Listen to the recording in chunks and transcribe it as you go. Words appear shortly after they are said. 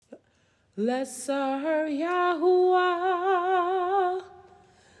Let's serve Yahuwah.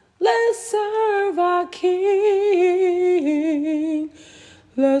 Let's serve our King.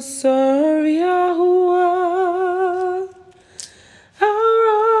 Let's serve Yahuwah, our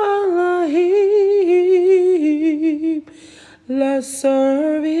Elohim. Let's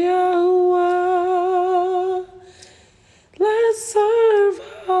serve Yahuwah. Let's serve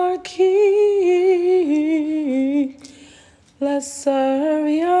our King. Let's serve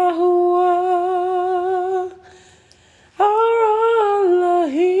Yahuwah, our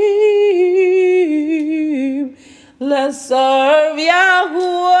Elohim. Let's serve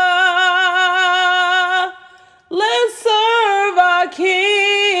Yahuwah. Let's serve our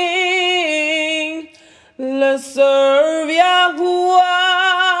King. Let's serve Yahuwah.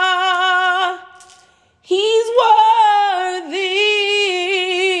 He's worthy.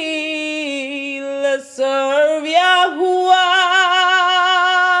 Let's serve Yahuwah.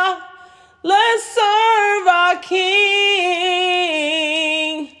 Let's serve our King.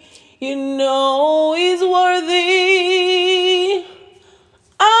 You know He's worthy.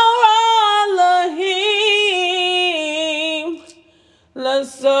 Our Elohim.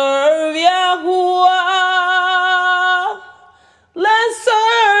 Let's serve Yahuwah. Let's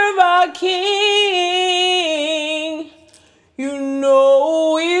serve our King. You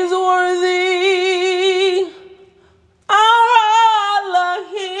know He's worthy. Our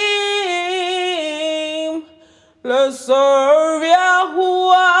Elohim. Let's serve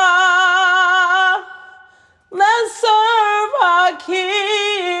Yahuwah. Let's serve our King.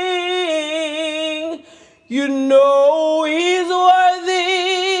 You know He's worthy.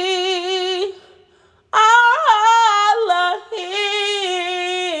 Our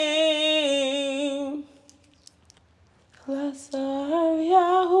Elohim. Let's serve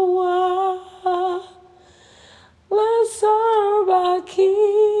Yahuwah. Let's serve our King.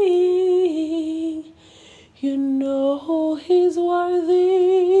 You know He's worthy.